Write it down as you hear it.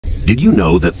Did you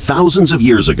know that thousands of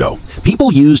years ago,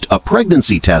 people used a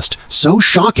pregnancy test so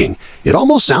shocking it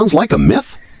almost sounds like a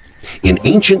myth? In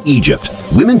ancient Egypt,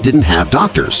 women didn't have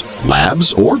doctors,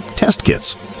 labs, or test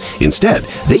kits. Instead,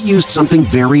 they used something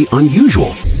very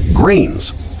unusual: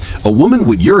 grains. A woman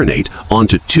would urinate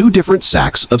onto two different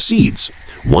sacks of seeds,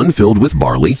 one filled with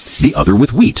barley, the other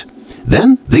with wheat.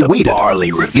 Then they waited.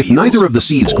 If neither of the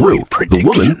seeds grew, the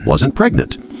woman wasn't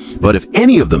pregnant. But if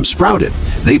any of them sprouted,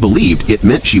 they believed it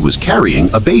meant she was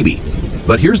carrying a baby.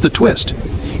 But here's the twist.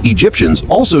 Egyptians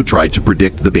also tried to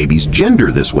predict the baby's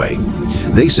gender this way.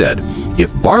 They said,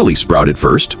 if barley sprouted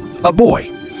first, a boy.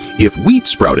 If wheat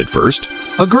sprouted first,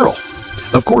 a girl.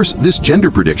 Of course, this gender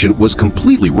prediction was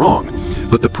completely wrong,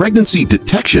 but the pregnancy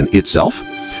detection itself?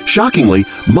 Shockingly,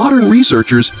 modern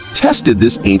researchers tested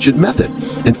this ancient method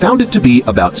and found it to be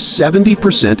about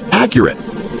 70% accurate.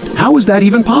 How is that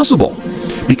even possible?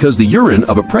 Because the urine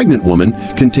of a pregnant woman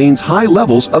contains high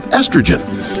levels of estrogen,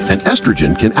 and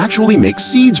estrogen can actually make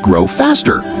seeds grow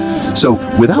faster. So,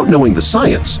 without knowing the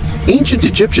science, ancient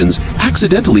Egyptians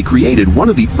accidentally created one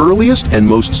of the earliest and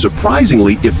most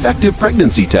surprisingly effective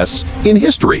pregnancy tests in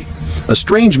history. A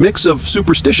strange mix of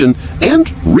superstition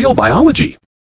and real biology.